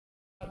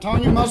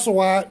Tonya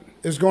Musselwhite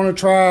is going to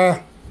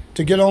try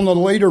to get on the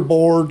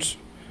leaderboards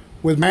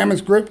with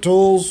Mammoth grip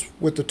tools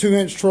with the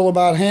 2-inch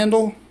Trilobite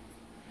handle.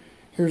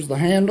 Here's the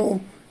handle.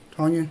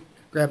 Tonya,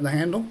 grab the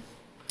handle.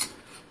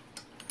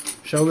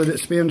 Show that it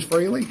spins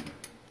freely.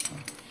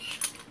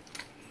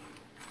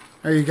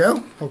 There you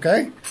go.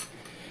 Okay.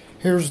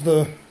 Here's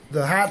the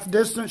height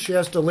distance. She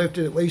has to lift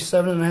it at least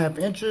 7.5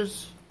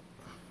 inches.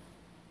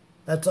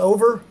 That's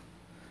over.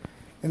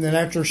 And then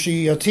after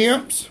she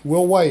attempts,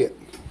 we'll weigh it.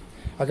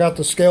 I got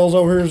the scales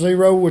over here,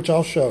 0, which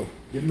I'll show.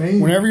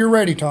 Whenever you're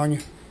ready,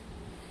 Tonya.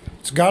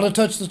 It's got to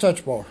touch the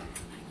touch bar.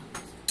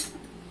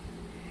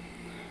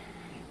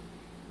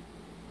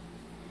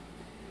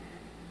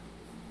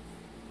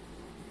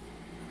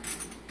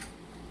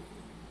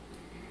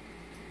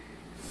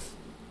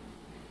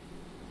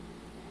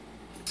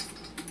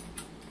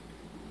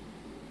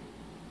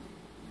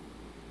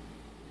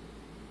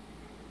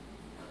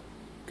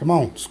 Come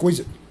on, squeeze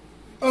it.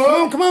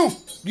 Oh, come on.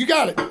 You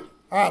got it. All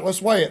right,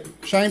 let's weigh it.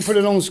 Shane, put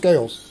it on the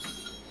scales.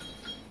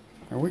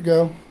 There we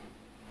go.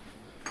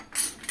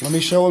 Let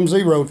me show them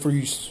 0 before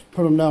you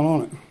put them down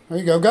on it. There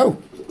you go.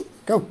 Go.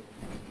 Go.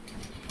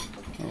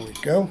 There we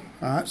go.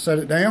 All right, set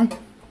it down.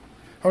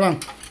 Hold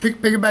on.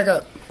 Pick it back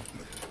up.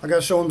 I got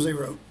to show them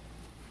 0.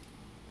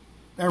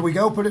 There we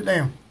go. Put it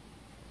down.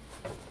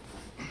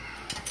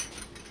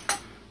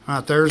 All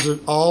right, there's it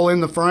all in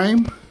the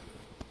frame.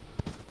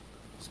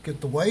 Let's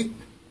get the weight.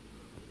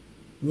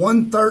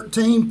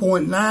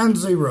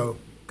 113.90.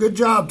 Good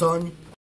job, Tonya.